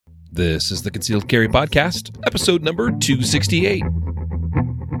This is the Concealed Carry Podcast, episode number 268.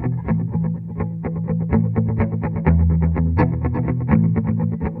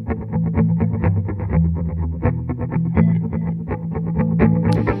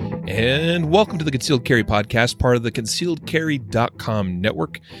 And welcome to the Concealed Carry Podcast, part of the concealedcarry.com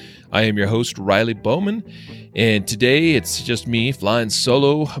network. I am your host, Riley Bowman, and today it's just me flying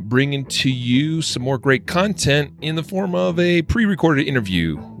solo, bringing to you some more great content in the form of a pre-recorded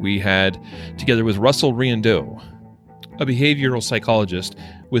interview we had together with Russell Riendeau, a behavioral psychologist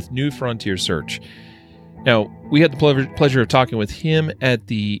with New Frontier Search. Now, we had the pleasure of talking with him at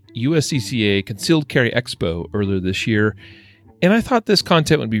the USCCA Concealed Carry Expo earlier this year, and I thought this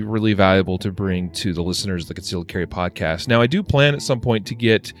content would be really valuable to bring to the listeners of the Concealed Carry Podcast. Now, I do plan at some point to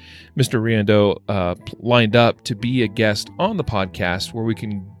get Mr. Riendeau lined up to be a guest on the podcast where we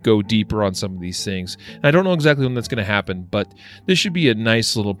can go deeper on some of these things. And I don't know exactly when that's going to happen, but this should be a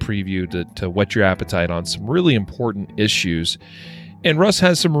nice little preview to whet your appetite on some really important issues. And Russ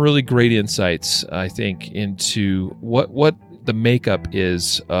has some really great insights, I think, into what the makeup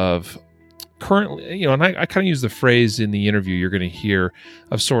is of currently, and I kind of use the phrase in the interview you're going to hear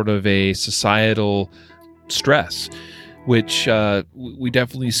of sort of a societal stress, which we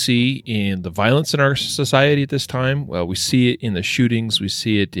definitely see in the violence in our society at this time. Well, we see it in the shootings. We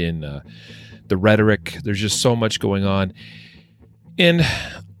see it in the rhetoric. There's just so much going on. And,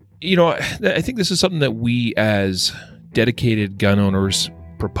 I think this is something that we as dedicated gun owners,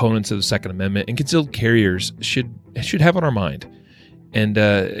 proponents of the Second Amendment, and concealed carriers should have on our mind. And,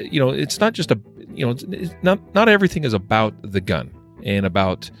 it's not just not everything is about the gun and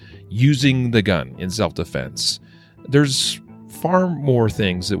about using the gun in self-defense. There's far more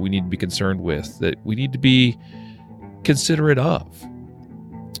things that we need to be concerned with, that we need to be considerate of,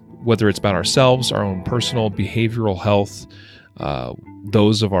 whether it's about ourselves, our own personal behavioral health,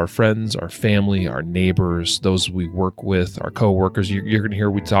 those of our friends, our family, our neighbors, those we work with, our coworkers. You're going to hear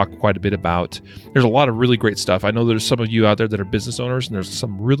we talk quite a bit about. There's a lot of really great stuff. I know there's some of you out there that are business owners, and there's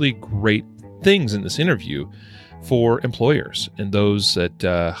some really great things in this interview for employers and those that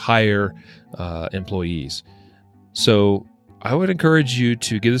hire employees. So I would encourage you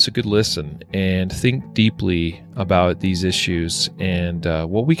to give this a good listen and think deeply about these issues and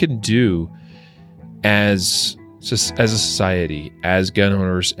what we can do as a society, as gun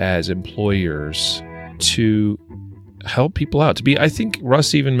owners, as employers, to help people out. I think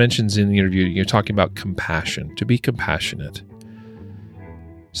Russ even mentions in the interview, you're talking about compassion, to be compassionate.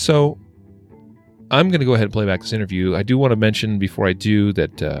 So I'm going to go ahead and play back this interview. I do want to mention before I do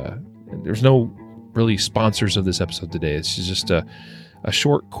that there's no really sponsors of this episode today. It's just a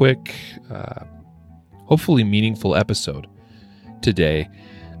short, quick, hopefully meaningful episode today.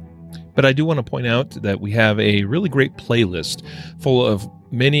 But I do want to point out that we have a really great playlist full of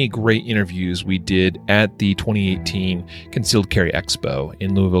many great interviews we did at the 2018 Concealed Carry Expo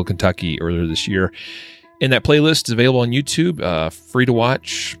in Louisville, Kentucky earlier this year. And that playlist is available on YouTube, free to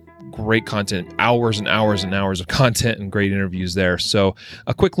watch. Great content, hours and hours and hours of content and great interviews there. So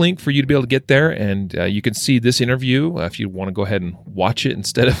a quick link for you to be able to get there, and you can see this interview if you want to go ahead and watch it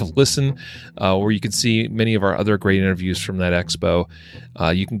instead of listen, or you can see many of our other great interviews from that expo.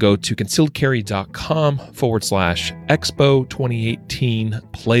 You can go to concealedcarry.com/Expo 2018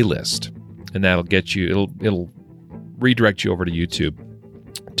 playlist, and that'll get you, it'll redirect you over to YouTube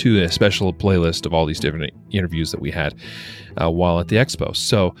to a special playlist of all these different interviews that we had while at the expo.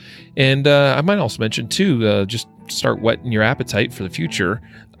 So, and I might also mention too, just start whetting your appetite for the future.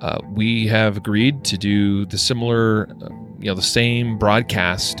 We have agreed to do the similar, the same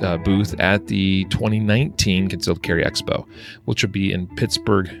broadcast booth at the 2019 Concealed Carry Expo, which will be in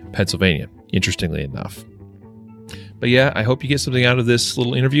Pittsburgh, Pennsylvania, interestingly enough. But yeah, I hope you get something out of this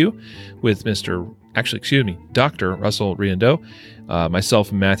little interview with Dr. Russell Riendeau.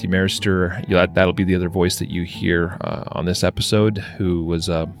 Myself and Matthew Marister, that'll be the other voice that you hear on this episode, who was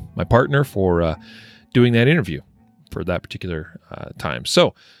my partner for doing that interview for that particular time.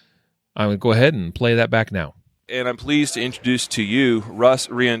 So I'm going to go ahead and play that back now. And I'm pleased to introduce to you Russ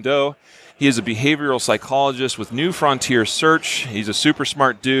Riendeau. He is a behavioral psychologist with New Frontier Search. He's a super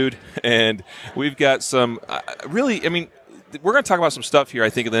smart dude, and we've got some we're going to talk about some stuff here, I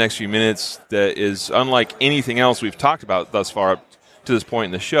think, in the next few minutes that is unlike anything else we've talked about thus far up to this point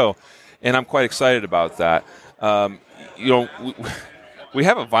in the show, and I'm quite excited about that. We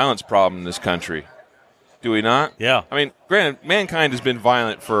have a violence problem in this country, do we not? Yeah. I mean, granted, mankind has been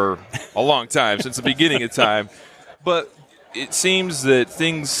violent for a long time, since the beginning of time, but it seems that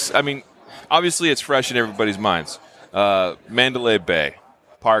things, obviously it's fresh in everybody's minds. Mandalay Bay,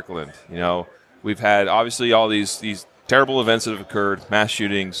 Parkland, we've had obviously all these terrible events that have occurred, mass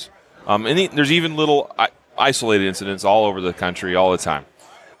shootings, There's even little isolated incidents all over the country all the time.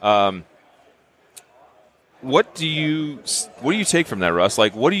 What do you take from that, Russ?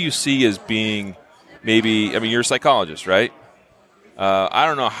 Like, what do you see as being maybe? I mean, you're a psychologist, right? I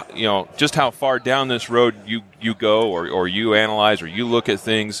don't know, just how far down this road you go, or you analyze, or you look at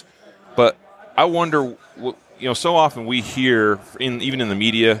things. But I wonder, so often we hear, even in the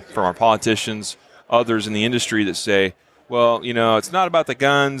media, from our politicians, others in the industry that say, well, it's not about the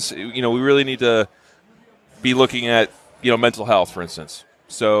guns. We really need to be looking at, mental health, for instance.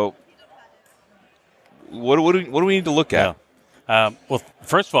 So what do we need to look at? Yeah. Well,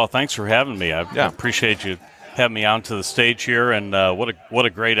 first of all, thanks for having me. I appreciate you having me onto the stage here, and what a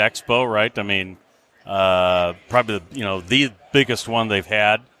great expo, right? I mean, probably the biggest one they've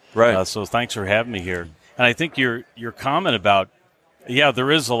had. Right. So thanks for having me here. And I think your comment about,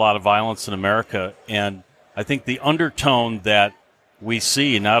 there is a lot of violence in America, and I think the undertone that we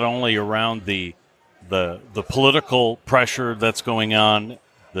see not only around the political pressure that's going on,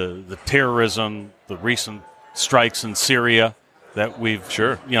 the terrorism, the recent strikes in Syria that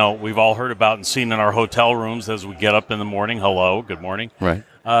we've all heard about and seen in our hotel rooms as we get up in the morning. Hello, good morning. Right.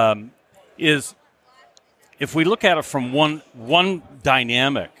 Is if we look at it from one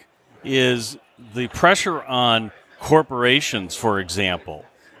dynamic, is the pressure on corporations, for example.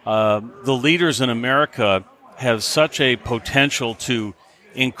 The leaders in America have such a potential to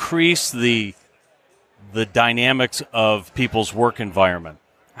increase the dynamics of people's work environment,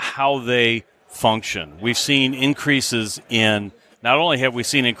 how they function. We've seen increases in, not only have we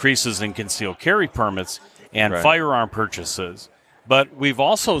seen increases in concealed carry permits and firearm purchases, but we've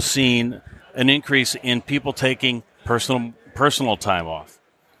also seen an increase in people taking personal time off.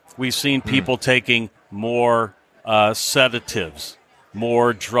 We've seen people taking more sedatives,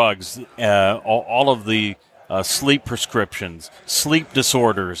 more drugs, all of the sleep prescriptions. Sleep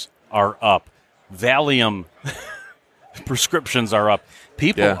disorders are up. Valium prescriptions are up.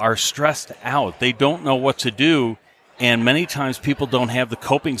 People are stressed out. They don't know what to do, and many times people don't have the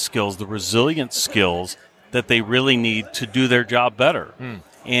coping skills, the resilience skills that they really need to do their job better.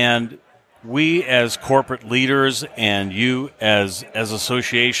 And we as corporate leaders and you as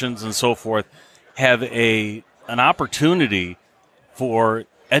associations and so forth have an opportunity for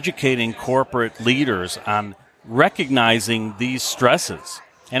educating corporate leaders on recognizing these stresses.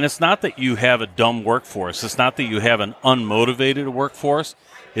 And it's not that you have a dumb workforce. It's not that you have an unmotivated workforce.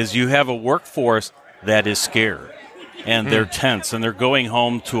 Is you have a workforce that is scared, and they're tense, and they're going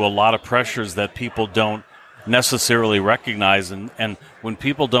home to a lot of pressures that people don't necessarily recognize. And when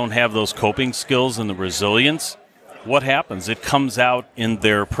people don't have those coping skills and the resilience, what happens? It comes out in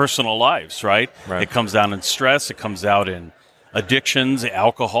their personal lives, right? It comes out in stress. It comes out in addictions,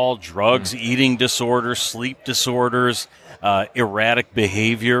 alcohol, drugs, eating disorders, sleep disorders, erratic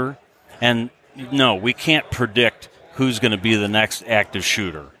behavior. And no, we can't predict who's going to be the next active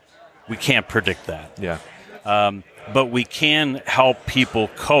shooter. We can't predict that. Yeah. But we can help people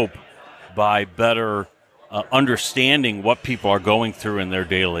cope by better understanding what people are going through in their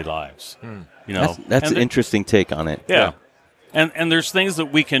daily lives. That's an interesting take on it. Yeah. And there's things that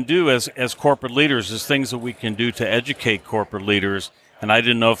we can do as corporate leaders. There's things that we can do to educate corporate leaders. And I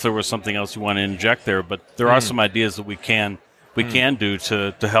didn't know if there was something else you want to inject there, but there are some ideas that we can do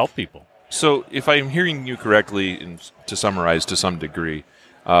to help people. So if I'm hearing you correctly, and to summarize to some degree,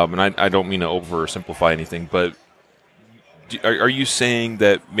 and I don't mean to oversimplify anything, but are you saying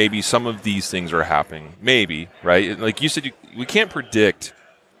that maybe some of these things are happening? Maybe, right? Like you said, we can't predict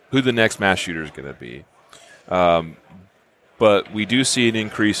who the next mass shooter is going to be. But we do see an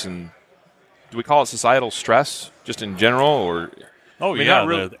increase in, do we call it societal stress just in general? Or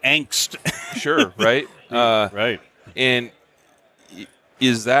the angst. Sure, right? Right. And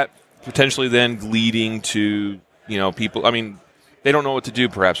is that potentially then leading to, people, they don't know what to do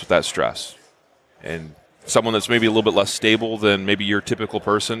perhaps with that stress. And someone that's maybe a little bit less stable than maybe your typical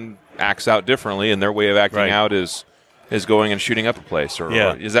person acts out differently, and their way of acting out is going and shooting up a place. Or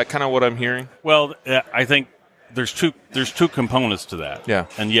is that kind of what I'm hearing? Well, I think there's two components to that. Yeah.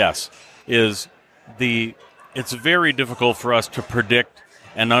 And yes, it's very difficult for us to predict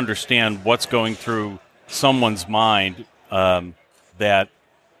and understand what's going through someone's mind that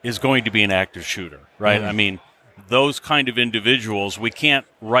is going to be an active shooter, right? Those kind of individuals, we can't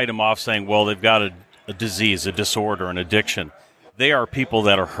write them off saying, well, they've got a disease, a disorder, an addiction. They are people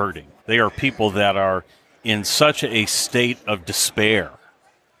that are hurting. They are people that are in such a state of despair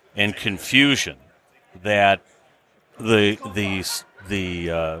and confusion that the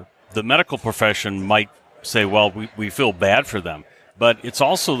medical profession might say, well, we feel bad for them. But it's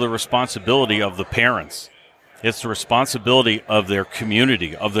also the responsibility of the parents It's the responsibility of their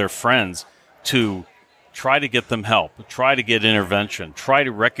community, of their friends, to try to get them help, try to get intervention, try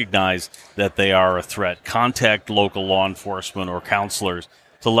to recognize that they are a threat, contact local law enforcement or counselors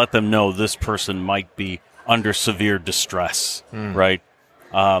to let them know this person might be under severe distress, right?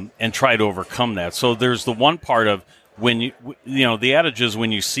 And try to overcome that. So there's the one part of when the adage is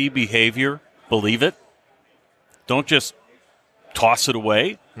when you see behavior, believe it. Don't just toss it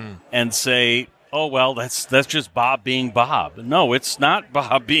away and say, oh, well, that's just Bob being Bob. No, it's not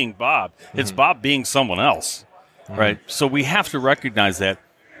Bob being Bob. It's Bob being someone else, right? So we have to recognize that.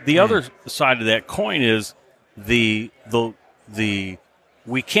 The other side of that coin is the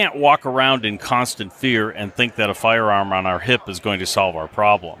we can't walk around in constant fear and think that a firearm on our hip is going to solve our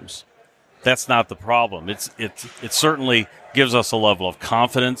problems. That's not the problem. It certainly gives us a level of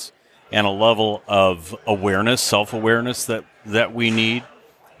confidence and a level of awareness, self-awareness that we need.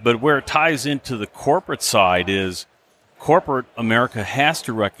 But where it ties into the corporate side is corporate America has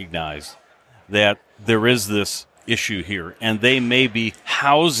to recognize that there is this issue here, and they may be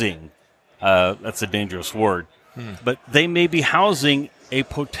housing, that's a dangerous word, but they may be housing a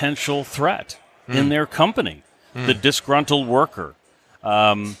potential threat in their company. The disgruntled worker,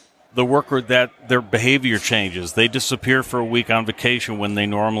 the worker that their behavior changes. They disappear for a week on vacation when they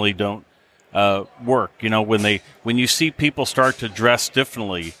normally don't work. When you see people start to dress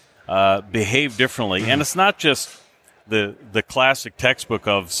differently, behave differently, and it's not just the classic textbook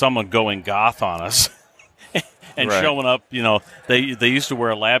of someone going goth on us and showing up. They used to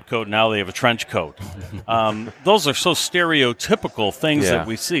wear a lab coat, now they have a trench coat. Those are so stereotypical things that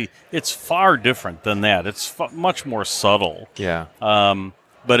we see. It's far different than that. It's much more subtle. Yeah.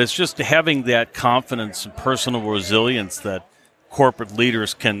 But it's just having that confidence and personal resilience that corporate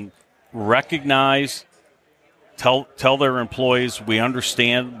leaders can recognize, tell their employees, we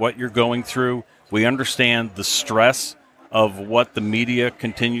understand what you're going through. We understand the stress of what the media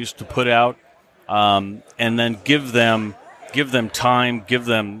continues to put out, and then give them time, give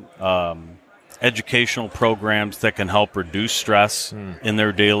them educational programs that can help reduce stress in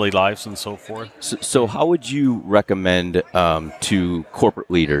their daily lives and so forth. So how would you recommend to corporate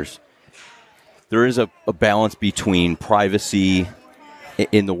leaders? There is a balance between privacy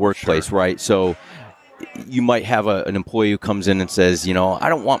in the workplace, right? So you might have an employee who comes in and says, I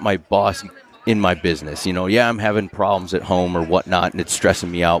don't want my boss in my business. I'm having problems at home or whatnot, and it's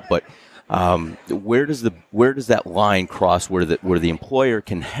stressing me out. But where does that line cross where the employer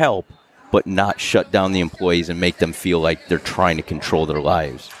can help but not shut down the employees and make them feel like they're trying to control their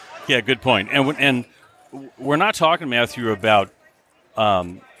lives? Yeah, good point. And we're not talking, Matthew, about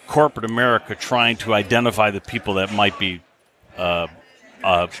corporate America trying to identify the people that might be a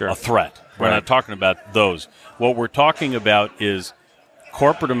threat. We're not talking about those. What we're talking about is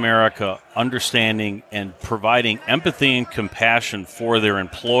corporate America understanding and providing empathy and compassion for their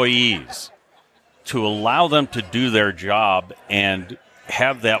employees to allow them to do their job and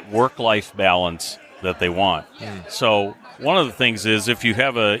have that work-life balance that they want. So one of the things is if you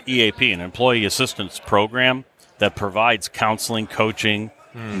have a EAP, an employee assistance program that provides counseling, coaching,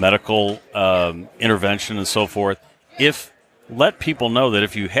 medical intervention, and so forth, let people know that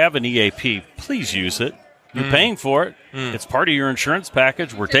if you have an EAP, please use it. You're paying for it. It's part of your insurance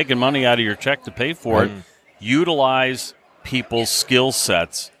package. We're taking money out of your check to pay for it. Utilize people's skill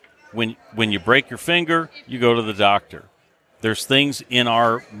sets. When you break your finger, you go to the doctor. There's things in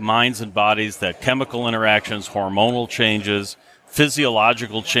our minds and bodies that chemical interactions, hormonal changes,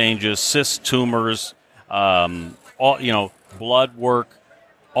 physiological changes, cyst tumors, blood work,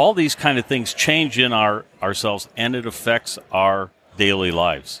 all these kind of things change in ourselves, and it affects our daily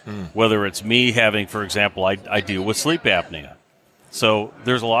lives. Whether it's me having, for example, I deal with sleep apnea. So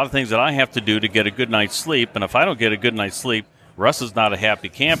there's a lot of things that I have to do to get a good night's sleep, and if I don't get a good night's sleep, Russ is not a happy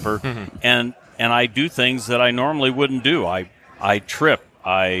camper, and I do things that I normally wouldn't do. I trip.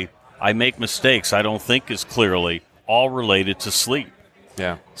 I make mistakes. I don't think as clearly, all related to sleep.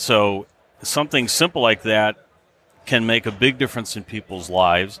 Yeah. So something simple like that can make a big difference in people's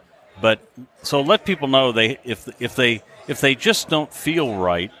lives. But so let people know if they just don't feel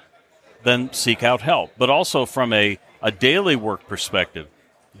right, then seek out help. But also from a daily work perspective,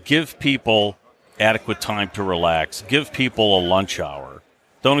 give people adequate time to relax. Give people a lunch hour.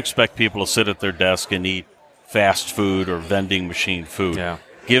 Don't expect people to sit at their desk and eat fast food or vending machine food. Yeah.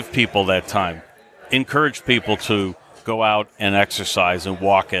 Give people that time. Encourage people to go out and exercise and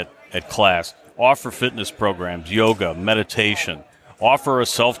walk at class. Offer fitness programs, yoga, meditation. Offer a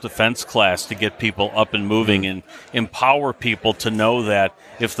self-defense class to get people up and moving and empower people to know that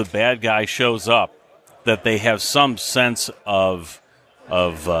if the bad guy shows up, that they have some sense of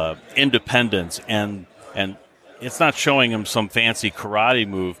independence and it's not showing them some fancy karate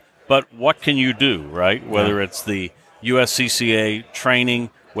move, but what can you do, right? Whether it's the USCCA training,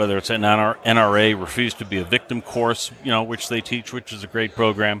 whether it's an NRA Refuse to be a Victim course, which they teach, which is a great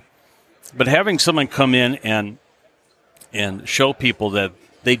program. But having someone come in and show people that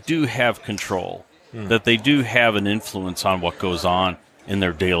they do have control, that they do have an influence on what goes on in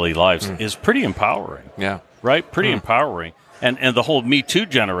their daily lives is pretty empowering. Yeah. Right? Pretty empowering. And the whole Me Too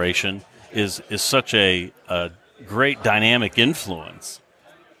generation is such a great dynamic influence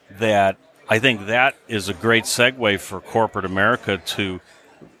that I think that is a great segue for corporate America to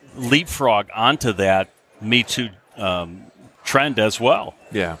leapfrog onto that Me Too trend as well.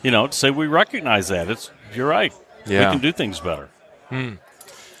 Yeah. To say we recognize that. You're right. Yeah. We can do things better.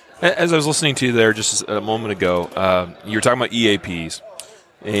 As I was listening to you there just a moment ago, you were talking about EAPs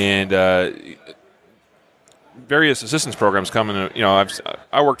and various assistance programs coming.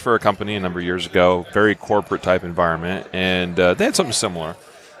 I worked for a company a number of years ago, very corporate type environment, and they had something similar.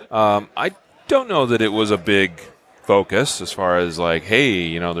 I don't know that it was a big focus as far as like,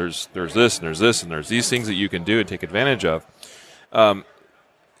 hey, there's this and there's this and there's these things that you can do and take advantage of.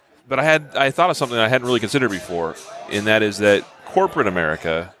 But I thought of something I hadn't really considered before, and that is that corporate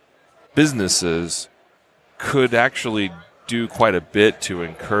America, businesses could actually do quite a bit to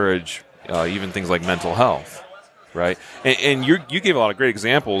encourage even things like mental health, right? And you gave a lot of great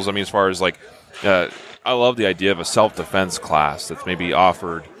examples. I mean, as far as like, I love the idea of a self-defense class that's maybe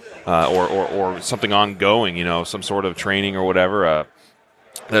offered or something ongoing, some sort of training or whatever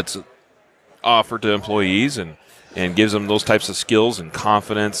that's offered to employees and gives them those types of skills and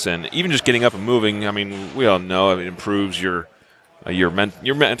confidence, and even just getting up and moving. I mean, we all know it improves your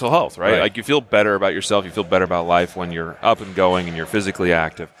mental health, right? Like you feel better about yourself, you feel better about life when you're up and going and you're physically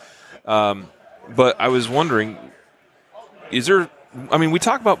active. But I was wondering, we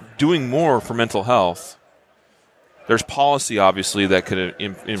talk about doing more for mental health. There's policy, obviously, that could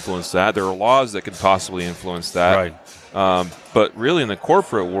influence that. There are laws that could possibly influence that. Right. But really in the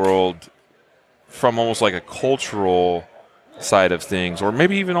corporate world, from almost like a cultural side of things, or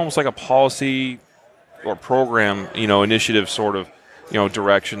maybe even almost like a policy or program, initiative sort of,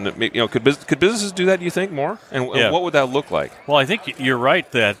 direction that, could businesses do that, do you think, more? And what would that look like? Well, I think you're right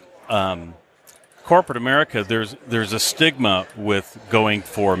that corporate America, there's a stigma with going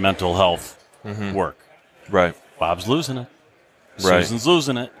for mental health work. Right. Bob's losing it. Right. Susan's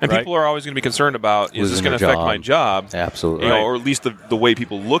losing it. And people are always going to be concerned about, is this going to affect my job? Absolutely. Or at least the way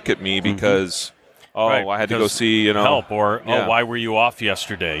people look at me because, I had to go see, help, or, why were you off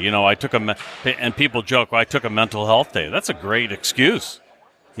yesterday? I took and people joke, I took a mental health day. That's a great excuse.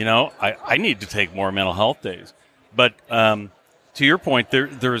 I need to take more mental health days. But to your point,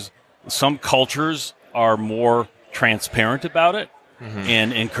 there's some cultures are more transparent about it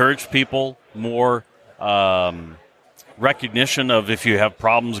and encourage people more recognition of if you have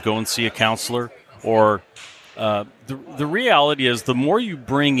problems, go and see a counselor. Or the reality is the more you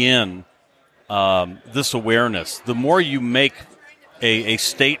bring in this awareness, the more you make a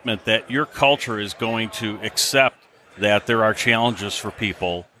statement that your culture is going to accept that there are challenges for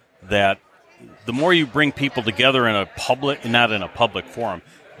people, that the more you bring people together in a public, not in a public forum,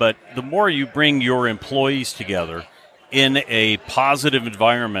 but the more you bring your employees together in a positive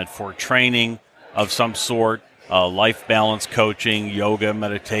environment for training of some sort, life balance coaching, yoga,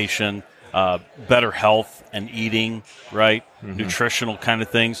 meditation, better health and eating, right? Nutritional kind of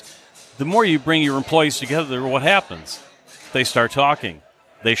things. The more you bring your employees together, what happens? They start talking.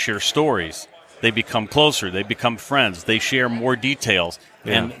 They share stories. They become closer. They become friends. They share more details.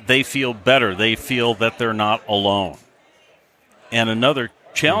 And they feel better. They feel that they're not alone. And another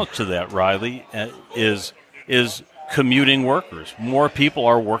challenge to that, Riley, is commuting workers. More people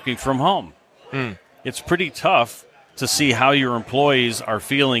are working from home. It's pretty tough to see how your employees are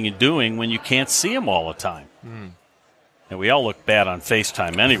feeling and doing when you can't see them all the time. And we all look bad on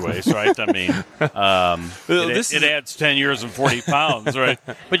FaceTime anyways, right? I mean, it adds 10 years and 40 pounds, right?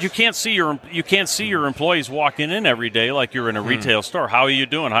 But you can't see your employees walking in every day like you're in a retail store. How are you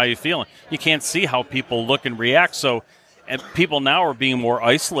doing? How are you feeling? You can't see how people look and react. So, and people now are being more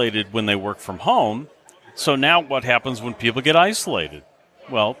isolated when they work from home. So now what happens when people get isolated?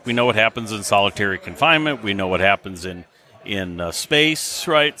 Well, we know what happens in solitary confinement. We know what happens in space,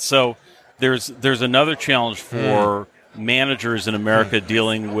 right? So there's another challenge for managers in America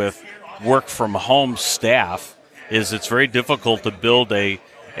dealing with work from home staff. Is it's very difficult to build a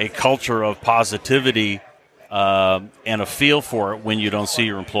culture of positivity and a feel for it when you don't see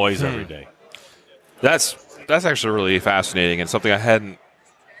your employees every day. That's actually really fascinating and something I hadn't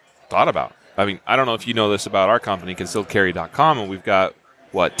thought about. I mean, I don't know if you know this about our company, concealedcarry.com, and we've got,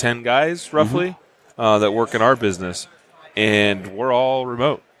 10 guys roughly that work in our business, and we're all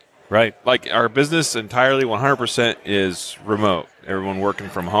remote. Right. Like our business entirely 100% is remote. Everyone working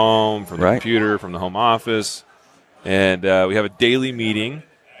from home, from the computer, from the home office. And we have a daily meeting.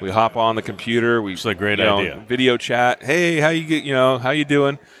 We hop on the computer. It's a great idea. Video chat. Hey, how you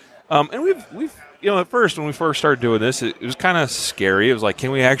doing? And we've at first when we first started doing this, it was kind of scary. It was like,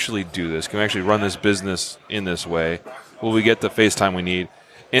 can we actually do this? Can we actually run this business in this way? Will we get the FaceTime we need?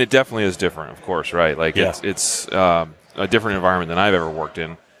 And it definitely is different, of course, right? Like it's a different environment than I've ever worked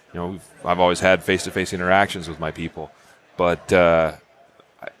in. I've always had face-to-face interactions with my people, but I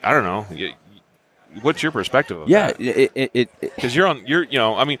don't know. What's your perspective of that? Because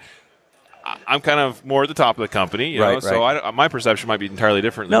I'm kind of more at the top of the company, so my perception might be entirely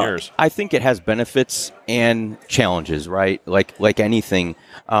different than yours. I think it has benefits and challenges, right? Like anything.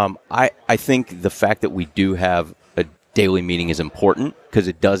 I think the fact that we do have a daily meeting is important because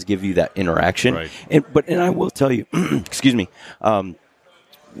it does give you that interaction. Right. And I will tell you, excuse me,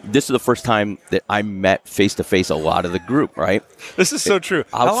 this is the first time that I met face-to-face a lot of the group, right? This is so true.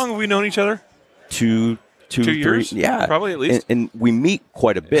 How long have we known each other? Two years? Yeah. Probably at least. And we meet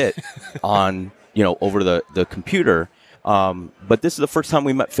quite a bit on, over the computer. But this is the first time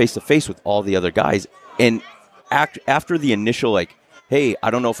we met face-to-face with all the other guys. And after the initial, hey,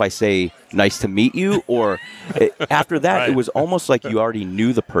 I don't know if I say nice to meet you, or after that, It was almost like you already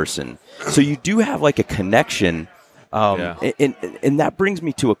knew the person. So you do have a connection. And that brings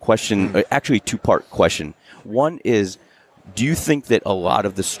me to a question, actually a two-part question. One is, do you think that a lot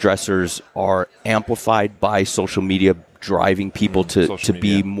of the stressors are amplified by social media driving people to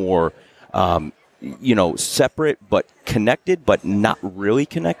be more, separate but connected, but not really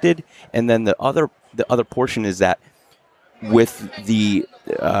connected? And then the other portion is that with the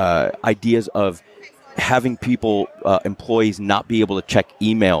ideas of having people, employees not be able to check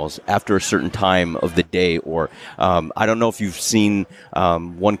emails after a certain time of the day, or I don't know if you've seen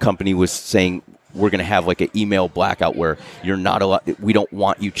one company was saying we're going to have an email blackout where you're not allowed. We don't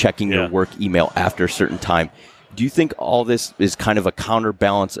want you checking your work email after a certain time. Do you think all this is kind of a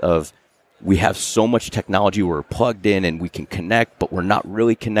counterbalance of we have so much technology, we're plugged in and we can connect, but we're not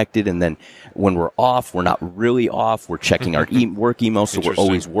really connected, and then when we're off, we're not really off. We're checking our work emails, so we're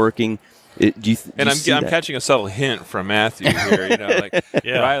always working. I'm catching a subtle hint from Matthew here.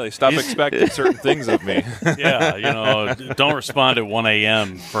 Riley, stop expecting certain things of me. Don't respond at 1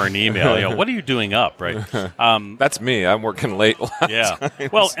 a.m. for an email. What are you doing up, right? That's me. I'm working late.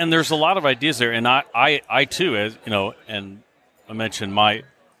 Well, and there's a lot of ideas there, and I too, as and I mentioned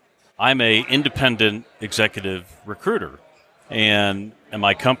I'm a independent executive recruiter, and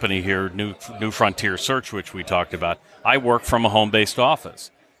my company here, New Frontier Search, which we talked about, I work from a home-based office.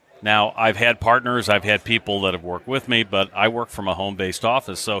 Now, I've had partners, I've had people that have worked with me, but I work from a home-based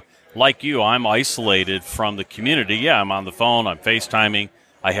office. So, like you, I'm isolated from the community. Yeah, I'm on the phone, I'm FaceTiming,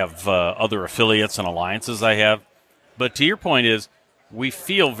 I have other affiliates and alliances I have. But to your point is, we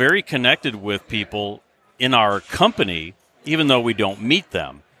feel very connected with people in our company, even though we don't meet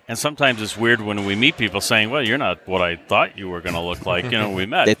them. And sometimes it's weird when we meet people saying, well, you're not what I thought you were going to look like, when we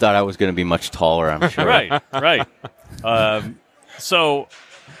met. They thought I was going to be much taller, I'm sure. Right. So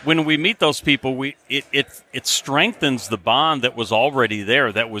when we meet those people, it strengthens the bond that was already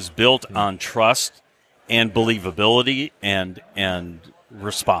there, that was built on trust and believability and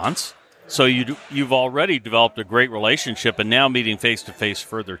response. So you've already developed a great relationship, and now meeting face-to-face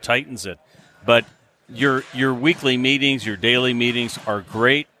further tightens it. But your weekly meetings, your daily meetings are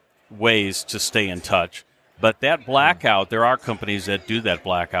great ways to stay in touch. But that blackout, there are companies that do that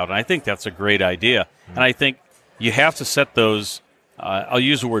blackout, and I think that's a great idea. And I think you have to set those, I'll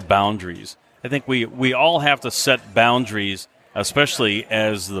use the word boundaries. I think we all have to set boundaries, especially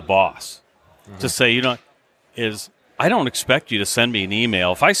as the boss, to say, I don't expect you to send me an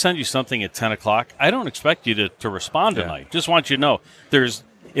email. If I send you something at 10 o'clock, I don't expect you to respond tonight. Just want you to know,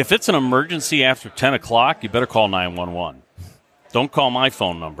 if it's an emergency after 10 o'clock, you better call 911. Don't call my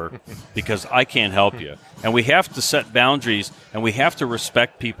phone number because I can't help you. And we have to set boundaries, and we have to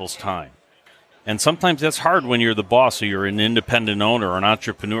respect people's time. And sometimes that's hard when you're the boss or you're an independent owner or an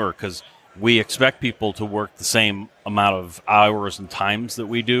entrepreneur, because we expect people to work the same amount of hours and times that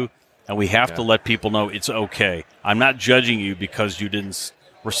we do, and we have to let people know it's okay. I'm not judging you because you didn't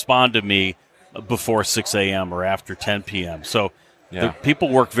respond to me before 6 a.m. or after 10 p.m. So people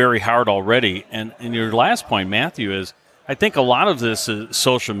work very hard already. And your last point, Matthew, is I think a lot of this is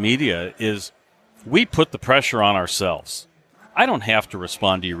social media is we put the pressure on ourselves. I don't have to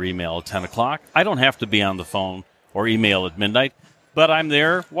respond to your email at 10 o'clock. I don't have to be on the phone or email at midnight, but I'm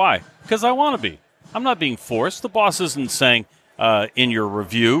there. Why? Because I want to be. I'm not being forced. The boss isn't saying, in your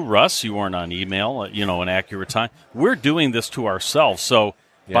review, Russ, you weren't on email, an accurate time. We're doing this to ourselves. So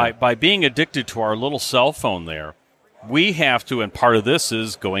by being addicted to our little cell phone there, we have to, and part of this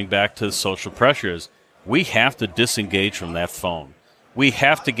is going back to social pressures, we have to disengage from that phone. We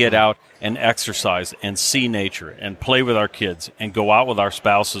have to get out and exercise and see nature and play with our kids and go out with our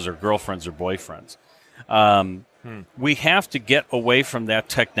spouses or girlfriends or boyfriends. We have to get away from that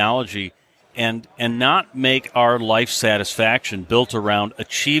technology and not make our life satisfaction built around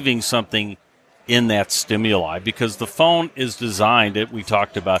achieving something in that stimuli, because the phone is designed, we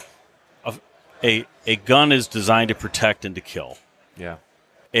talked about, a gun is designed to protect and to kill. Yeah.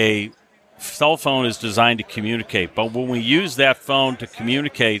 A cell phone is designed to communicate, but when we use that phone to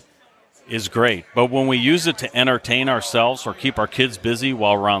communicate is great. But when we use it to entertain ourselves or keep our kids busy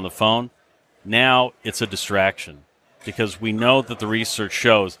while we're on the phone, now it's a distraction, because we know that the research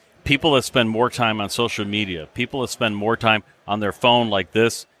shows people that spend more time on social media, people that spend more time on their phone like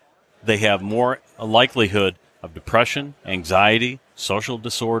this, they have more likelihood of depression, anxiety, social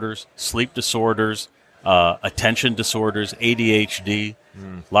disorders, sleep disorders, attention disorders, ADHD.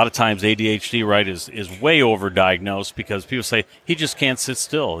 A lot of times ADHD, right, is way overdiagnosed because people say he just can't sit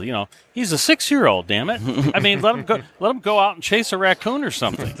still. He's a 6-year-old, damn it. I mean, let him go out and chase a raccoon or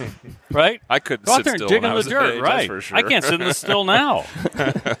something, right? I couldn't go out sit there and still dig when in I the was that dirt, age, right? that's for sure. I can't sit in the still now.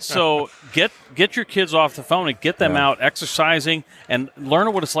 So get your kids off the phone and get them out exercising and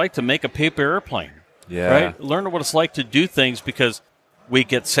learn what it's like to make a paper airplane. Yeah. Right? Learn what it's like to do things, because we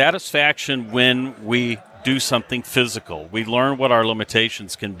get satisfaction when we do something physical. We learn what our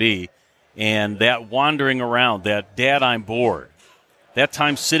limitations can be, and that wandering around, that "Dad, I'm bored," that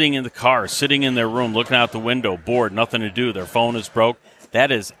time sitting in the car, sitting in their room, looking out the window, bored, nothing to do, their phone is broke,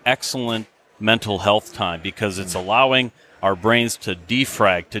 that is excellent mental health time, because it's allowing our brains to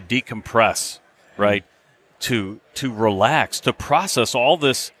defrag, to decompress, right? To relax, to process all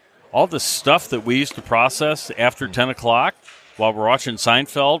this stuff that we used to process after 10 o'clock while we're watching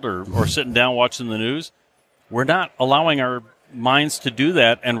Seinfeld or sitting down watching the news. We're not allowing our minds to do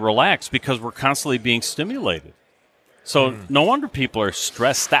that and relax because we're constantly being stimulated. So no wonder people are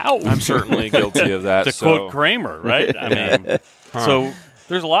stressed out. I'm certainly guilty of that. To quote Kramer, right? I mean, so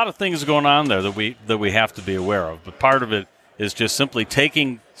there's a lot of things going on there that we have to be aware of. But part of it is just simply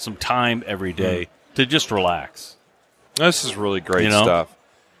taking some time every day to just relax. This is really great stuff.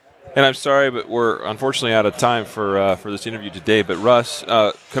 And I'm sorry, but we're unfortunately out of time for this interview today. But Russ,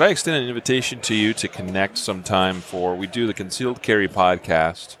 could I extend an invitation to you to connect sometime we do the Concealed Carry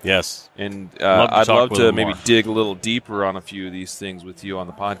podcast. Yes. And I'd love to maybe more. dig a little deeper on a few of these things with you on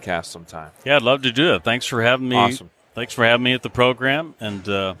the podcast sometime. Yeah, I'd love to do it. Thanks for having me. Awesome. Thanks for having me at the program, and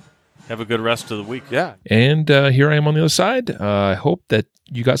have a good rest of the week. Yeah. And here I am on the other side. I hope that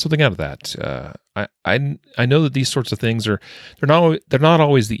you got something out of that. I know that these sorts of things they're not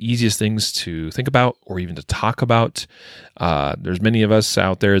always the easiest things to think about or even to talk about. There's many of us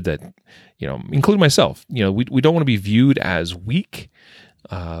out there that, including myself, we don't want to be viewed as weak,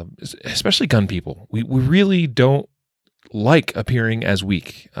 especially gun people. We really don't like appearing as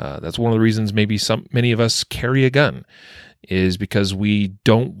weak. That's one of the reasons maybe many of us carry a gun, is because we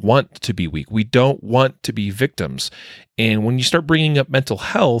don't want to be weak. We don't want to be victims. And when you start bringing up mental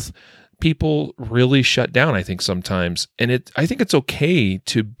health, people really shut down, I think, sometimes. And I think it's okay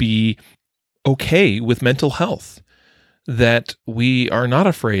to be okay with mental health, that we are not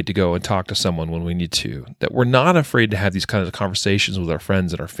afraid to go and talk to someone when we need to, that we're not afraid to have these kinds of conversations with our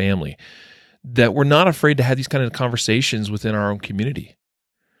friends and our family, that we're not afraid to have these kind of conversations within our own community.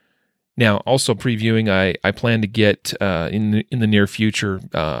 Now, also previewing, I plan to get in the near future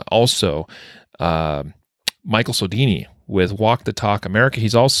also Michael Sodini with Walk the Talk America.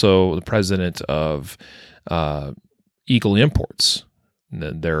 He's also the president of Eagle Imports.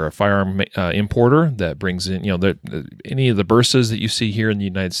 They're a firearm importer that brings in, any of the Bursas that you see here in the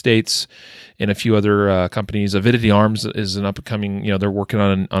United States, and a few other companies. Avidity Arms is an up-and-coming, they're working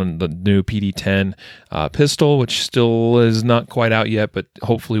on the new PD-10 pistol, which still is not quite out yet, but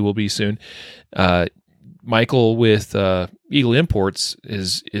hopefully will be soon. Michael with Eagle Imports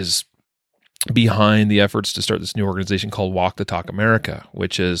is behind the efforts to start this new organization called Walk the Talk America,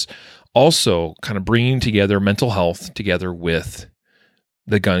 which is also kind of bringing together mental health together with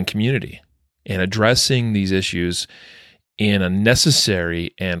the gun community and addressing these issues in a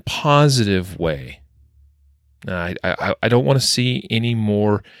necessary and positive way. I don't want to see any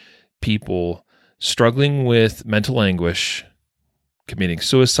more people struggling with mental anguish, committing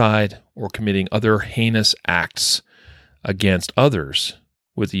suicide, or committing other heinous acts against others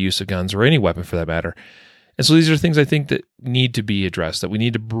with the use of guns, or any weapon for that matter. And so these are things I think that need to be addressed, that we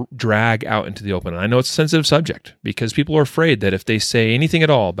need to drag out into the open. And I know it's a sensitive subject because people are afraid that if they say anything at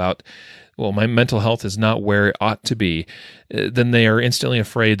all about, well, my mental health is not where it ought to be, then they are instantly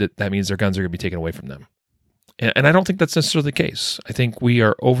afraid that that means their guns are going to be taken away from them. And I don't think that's necessarily the case. I think we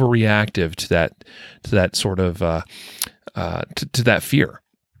are overreactive to that sort of to that fear.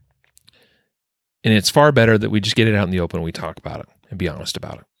 And it's far better that we just get it out in the open and we talk about it and be honest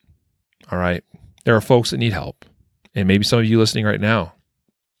about it. All right. There are folks that need help. And maybe some of you listening right now,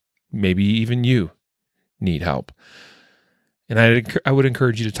 maybe even you need help. And I would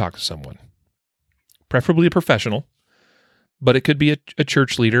encourage you to talk to someone, preferably a professional, but it could be a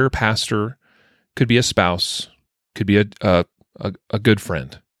church leader, a pastor, could be a spouse, could be a good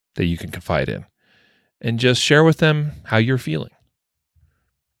friend that you can confide in, and just share with them how you're feeling.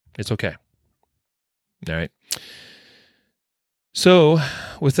 It's okay. All right. So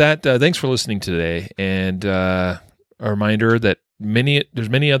with that, thanks for listening today. And a reminder that there's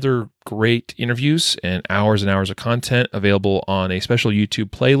many other great interviews and hours of content available on a special YouTube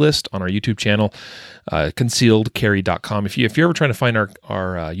playlist on our YouTube channel, concealedcarry.com. If you're ever trying to find our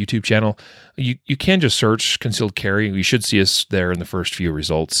YouTube channel, you can just search Concealed Carry. You should see us there in the first few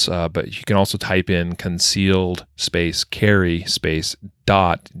results, but you can also type in concealed carry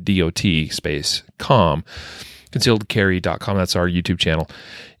 .dot .com. concealedcarry.com. That's our YouTube channel.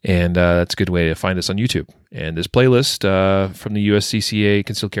 And that's a good way to find us on YouTube. And this playlist from the USCCA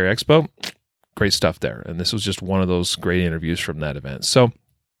Concealed Carry Expo, great stuff there. And this was just one of those great interviews from that event. So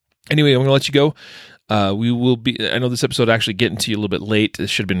anyway, I'm going to let you go. I know this episode actually getting to you a little bit late. This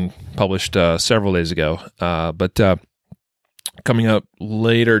should have been published several days ago. But coming up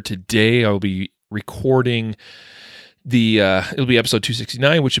later today, I'll be recording it'll be episode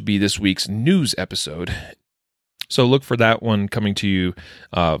 269, which would be this week's news episode. So look for that one coming to you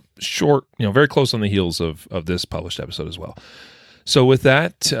short, very close on the heels of this published episode as well. So with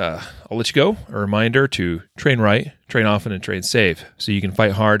that, I'll let you go. A reminder to train right, train often, and train safe so you can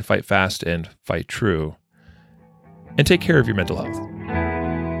fight hard, fight fast, and fight true. And take care of your mental health.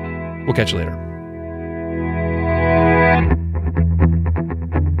 We'll catch you later.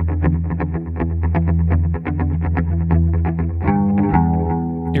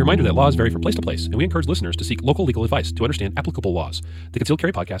 A reminder that laws vary from place to place, and we encourage listeners to seek local legal advice to understand applicable laws. The Concealed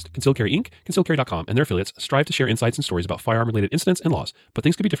Carry Podcast, Concealed Carry Inc., ConcealedCarry.com, and their affiliates strive to share insights and stories about firearm-related incidents and laws, but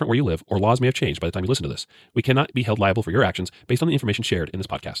things could be different where you live, or laws may have changed by the time you listen to this. We cannot be held liable for your actions based on the information shared in this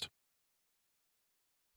podcast.